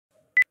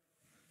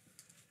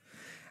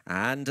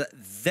And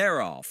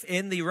they're off.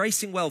 In the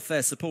Racing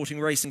Welfare Supporting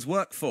Racing's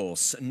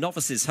Workforce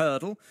Novices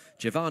Hurdle,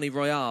 Giovanni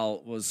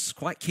Royale was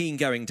quite keen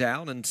going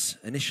down and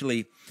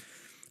initially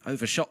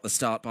overshot the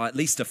start by at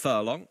least a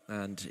furlong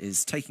and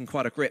is taking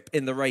quite a grip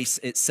in the race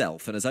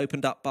itself and has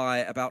opened up by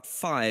about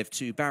 5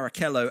 to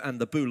Barrichello and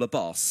the Bula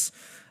Boss.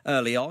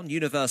 Early on,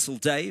 Universal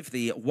Dave,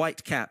 the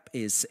white cap,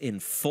 is in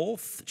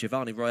 4th.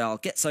 Giovanni Royale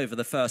gets over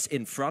the first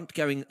in front,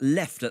 going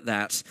left at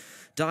that.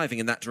 Diving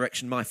in that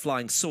direction, My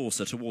Flying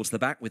Saucer towards the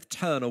back with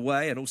Turn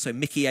Away, and also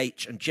Mickey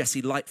H and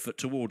Jesse Lightfoot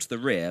towards the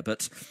rear.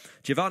 But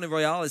Giovanni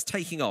Royale is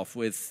taking off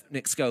with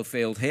Nick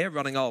Schofield here,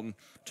 running on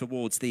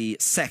towards the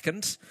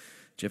second.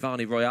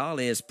 Giovanni Royale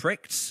is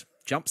pricked,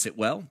 jumps it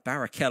well.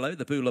 Barrichello,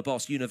 the Bula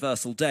Boss,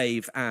 Universal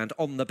Dave, and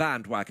On the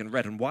Bandwagon,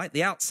 red and white.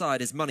 The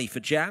outside is Money for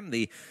Jam,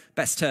 the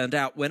best turned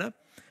out winner.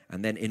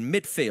 And then in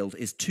midfield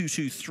is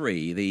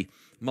 223, the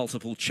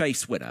multiple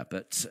chase winner.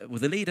 But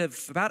with a lead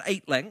of about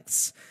 8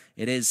 lengths,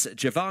 it is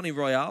Giovanni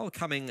Royale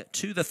coming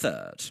to the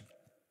third.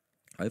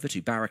 Over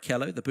to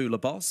Barrichello, the Bula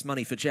Boss,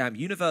 Money for Jam,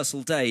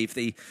 Universal Dave,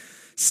 the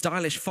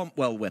stylish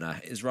Fontwell winner,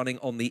 is running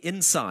on the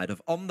inside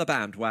of On the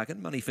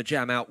Bandwagon. Money for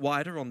Jam out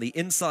wider. On the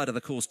inside of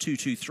the course,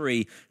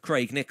 223,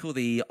 Craig Nicol,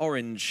 the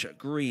orange,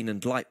 green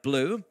and light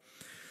blue.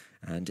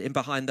 And in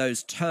behind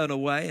those, Turn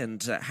Away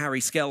and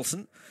Harry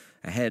Skelton.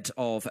 Ahead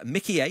of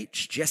Mickey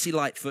H, Jesse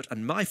Lightfoot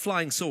and My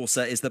Flying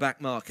Saucer is the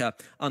back marker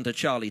under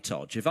Charlie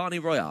Todd. Giovanni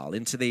Royale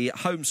into the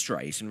home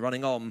straight and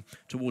running on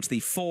towards the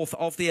 4th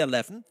of the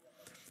 11.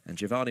 And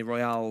Giovanni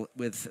Royale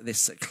with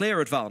this clear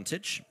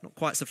advantage, not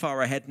quite so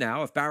far ahead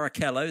now of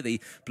Barrichello,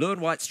 the blue and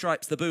white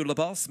stripes, the Bula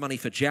Boss, Money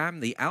for Jam,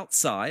 the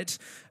outside,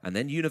 and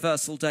then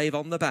Universal Dave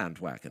On the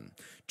Bandwagon.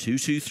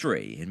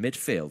 223 in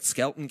midfield.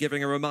 Skelton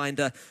giving a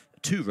reminder,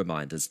 2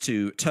 reminders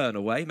to Turn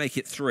Away, make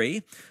it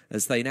 3,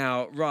 as they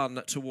now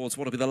run towards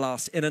what will be the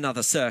last in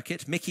another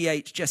circuit. Mickey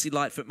H, Jesse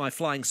Lightfoot, My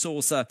Flying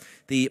Saucer,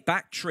 the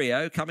back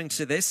trio coming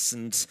to this,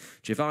 and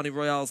Giovanni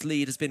Royale's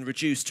lead has been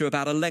reduced to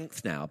about a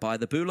length now by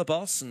the Bula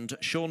Boss and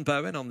Sean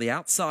Bowen on the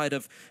outside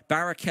of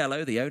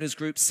Barrichello, the owners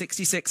group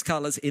 66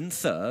 colours in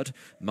third.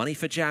 Money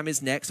for Jam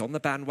is next on the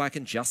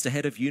bandwagon, just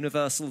ahead of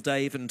Universal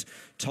Dave and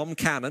Tom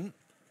Cannon.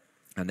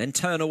 And then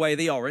Turn Away,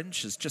 the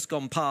orange, has just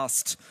gone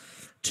past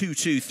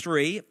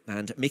 223,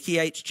 and Mickey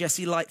H,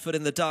 Jesse Lightfoot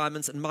in the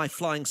diamonds, and My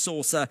Flying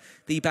Saucer,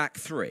 the back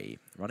 3,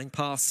 running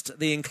past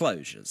the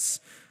enclosures.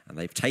 And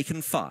they've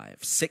taken 5,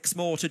 6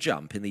 more to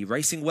jump in the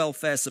Racing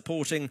Welfare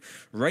Supporting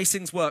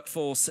Racing's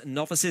Workforce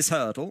Novices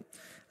Hurdle.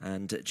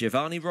 And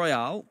Giovanni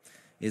Royale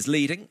is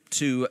leading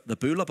to the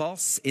Bula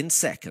Boss in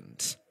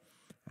second.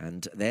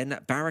 And then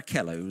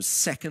Barrichello's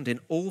second in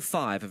all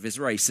 5 of his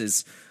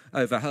races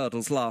over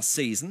hurdles last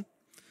season.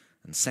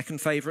 And second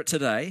favourite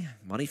today,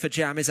 Money for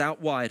Jam is out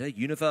wider.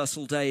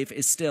 Universal Dave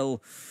is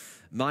still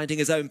minding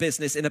his own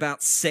business in about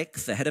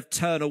 6th, ahead of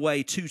Turn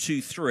Away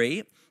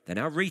 223. They're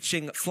now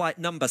reaching flight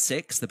number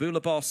 6. The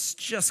Bula Boss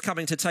just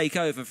coming to take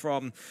over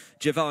from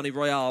Giovanni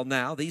Royale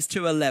now. These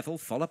two are level,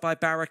 followed by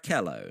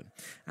Barrichello.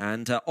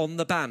 And On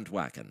the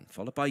Bandwagon,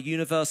 followed by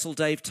Universal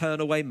Dave, Turn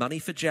Away, Money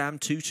for Jam,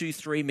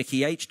 223,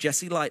 Mickey H,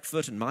 Jesse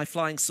Lightfoot, and My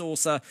Flying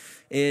Saucer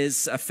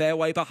is a fair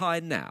way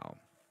behind now.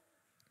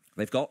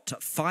 They've got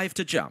 5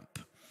 to jump.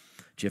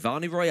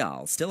 Giovanni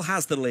Royale still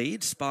has the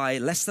lead by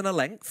less than a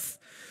length.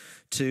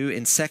 To,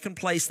 in second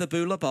place, the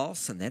Bula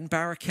Boss, and then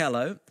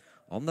Barrichello.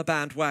 On the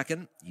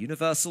Bandwagon,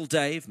 Universal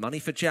Dave, Money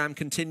for Jam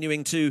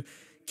continuing to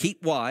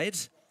keep wide,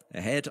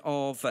 ahead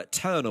of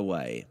Turn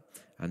Away.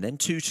 And then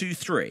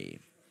 223.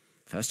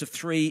 First of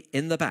 3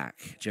 in the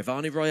back.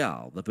 Giovanni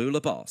Royale, the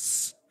Bula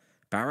Boss.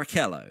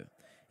 Barrichello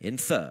in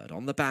third.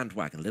 On the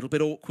Bandwagon, a little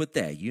bit awkward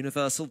there.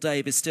 Universal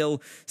Dave is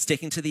still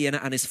sticking to the inner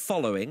and is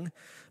following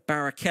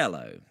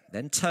Barrichello.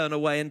 Then Turn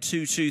Away and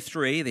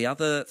 223. The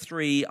other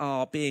 3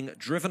 are being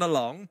driven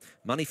along.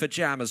 Money for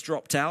Jam has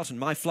dropped out and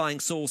My Flying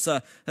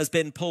Saucer has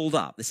been pulled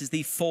up. This is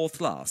the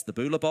 4th last. The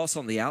Bula Boss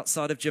on the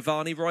outside of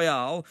Giovanni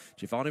Royale.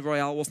 Giovanni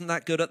Royale wasn't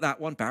that good at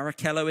that one.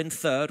 Barrichello in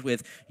third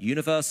with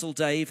Universal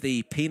Dave,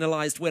 the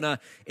penalised winner,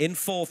 in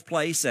 4th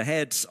place,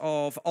 ahead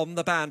of On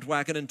the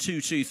Bandwagon and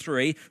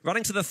 223.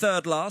 Running to the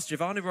 3rd last,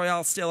 Giovanni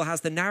Royale still has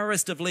the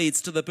narrowest of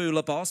leads to the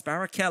Bula Boss.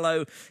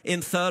 Barrichello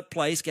in 3rd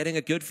place, getting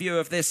a good view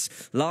of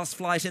this last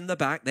flight in the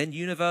back. Then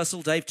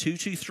Universal Dave,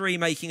 223,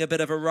 making a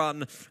bit of a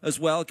run as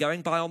well,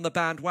 going by On the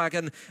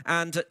Bandwagon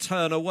and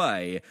Turn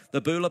Away.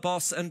 The Bula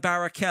Boss and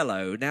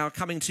Barrichello now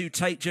coming to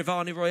take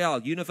Giovanni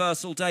Royale.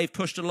 Universal Dave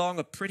pushed along,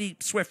 a pretty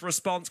swift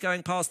response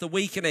going past the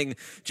weakening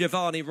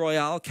Giovanni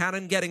Royale.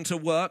 Cannon getting to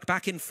work.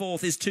 Back in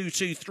 4th is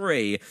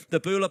 223. The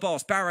Bula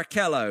Boss,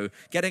 Barrichello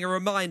getting a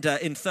reminder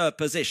in 3rd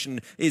position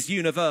is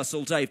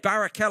Universal Dave.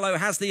 Barrichello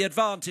has the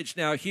advantage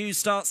now. Hughes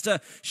starts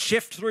to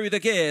shift through the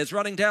gears,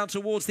 running down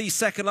towards the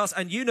 2nd last,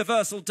 and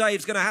Universal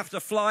Dave's going to have to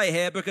fly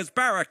here because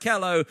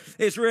Barrichello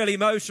is really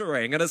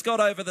motoring and has got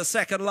over the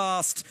 2nd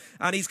last,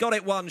 and he's got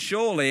it won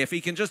surely if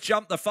he can just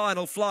jump the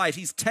final flight.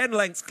 He's 10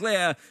 lengths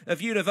clear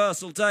of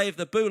Universal Dave.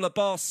 The Bula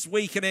Boss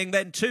weakening,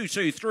 then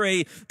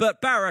 223,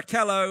 but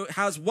Barrichello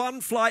has 1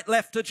 flight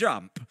left to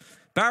jump.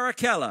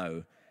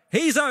 Barrichello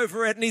He's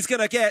over it and he's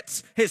going to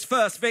get his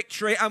first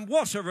victory, and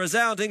what a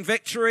resounding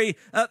victory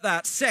at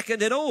that.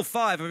 Second in all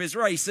 5 of his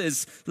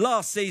races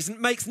last season,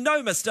 makes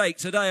no mistake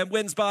today and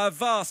wins by a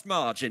vast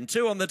margin.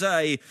 2 on the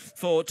day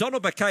for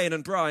Donald McCain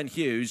and Brian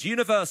Hughes.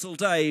 Universal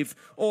Dave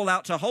all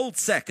out to hold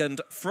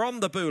second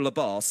from the Bula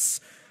Boss,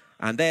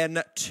 and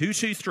then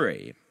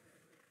 2-2-3.